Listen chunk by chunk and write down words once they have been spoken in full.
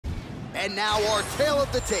And now our tale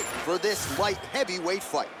of the tape for this light heavyweight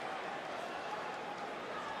fight.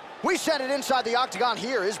 We send it inside the octagon.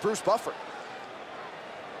 Here is Bruce Buffer.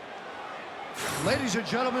 Ladies and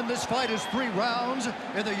gentlemen, this fight is 3 rounds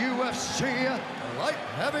in the UFC light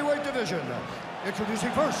heavyweight division.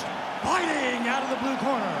 Introducing first, fighting out of the blue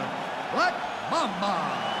corner, Black Mamba.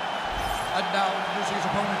 And now introducing his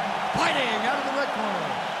opponent, fighting out of the red corner,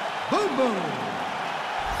 Boom Boom.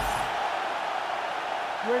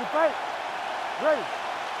 You ready to fight? Ready.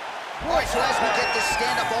 All right, so as we get this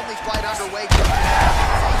stand-up only fight underway,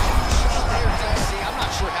 I'm not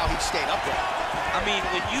sure how he stayed up there. I mean,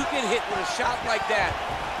 when you get hit with a shot like that,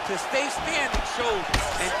 to stay standing shows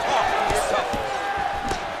and talk to your toughness.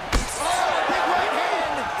 Oh, big right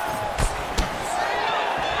hand!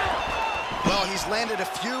 Well, he's landed a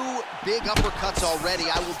few big uppercuts already.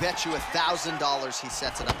 I will bet you $1,000 he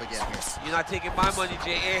sets it up again here. You're not taking my money,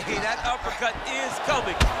 Jay. Hey, that uppercut is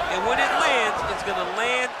coming. And when it lands, it's gonna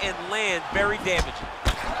land and land very damaging.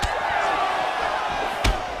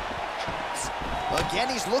 Again,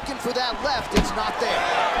 he's looking for that left. It's not there.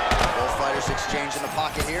 Both fighters exchange in the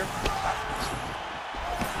pocket here.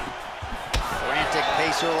 Frantic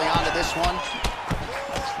pace early on to this one.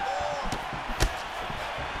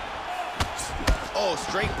 Oh,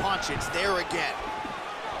 straight punch. It's there again.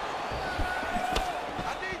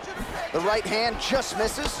 The right hand just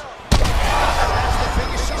misses. That's the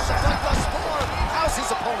biggest shot of the fight thus far. How's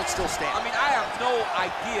his opponent still standing? I mean, I have no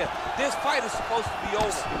idea. This fight is supposed to be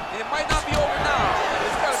over. And it might not be over now, but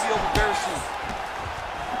it's got to be over very soon.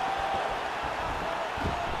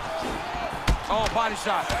 Oh, body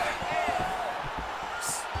shot.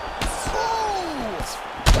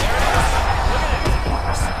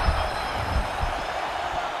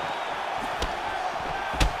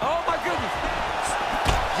 Oh, my goodness.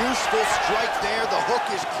 Useful strike there. The hook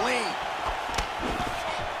is clean.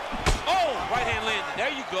 Oh, right hand landed. There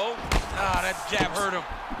you go. Ah, that jab hurt him.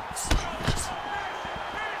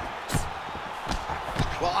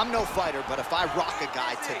 Well, I'm no fighter, but if I rock a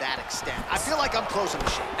guy to that extent, I feel like I'm closing the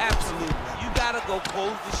show. Absolutely. You gotta go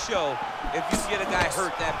close the show if you get a guy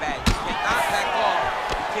hurt that bad. You cannot back off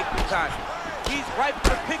and take your time. He's ripe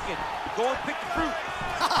for the picking. Go and pick the fruit.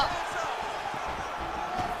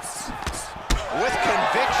 With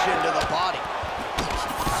conviction to the body.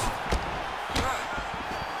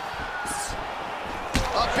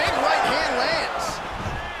 A big right hand lands.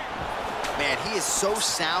 Man, he is so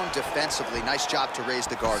sound defensively. Nice job to raise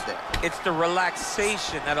the guard there. It's the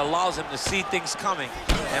relaxation that allows him to see things coming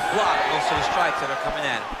and block most of the strikes that are coming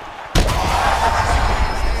at him.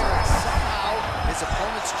 Somehow, his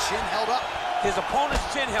opponent's chin held up. His opponent's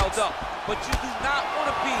chin held up, but you do not want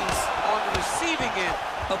to be on the receiving end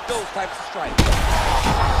of those types of strikes. Oh,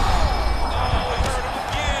 he hurt him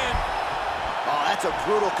again. Oh, that's a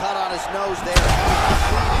brutal cut on his nose there.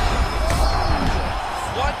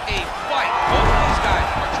 What a fight. Both of these guys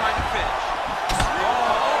are trying to finish.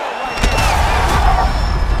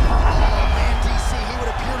 Oh, man, DC, he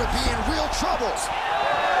would appear to be in real trouble.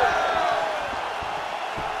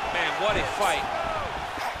 Man, what a fight.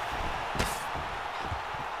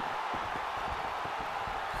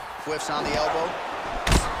 Whiffs on the elbow.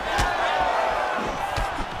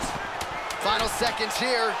 Final seconds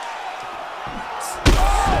here.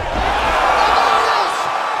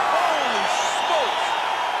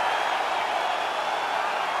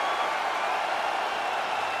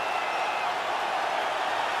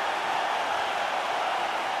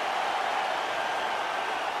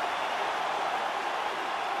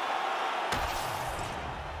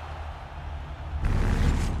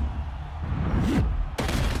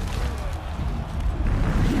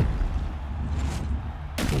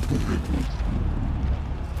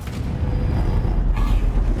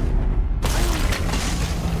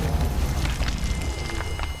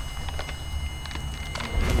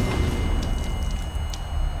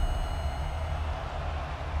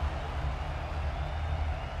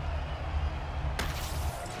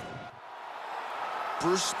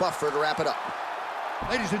 Bruce Buffer to wrap it up.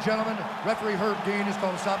 Ladies and gentlemen, referee Herb Dean has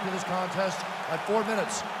called a stop to this contest at 4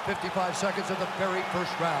 minutes, 55 seconds of the very first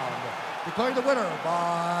round. Declaring the winner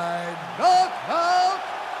by knockout,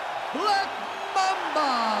 Black Mamba.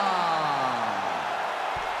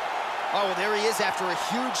 Oh, well, there he is after a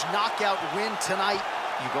huge knockout win tonight.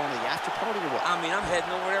 You going to the after party or what? I mean, I'm heading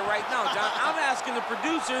over there right now, John. I'm asking the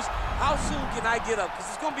producers, how soon can I get up? Because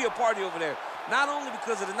it's going to be a party over there. Not only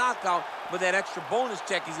because of the knockout, but that extra bonus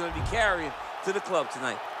check he's going to be carrying to the club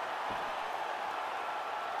tonight.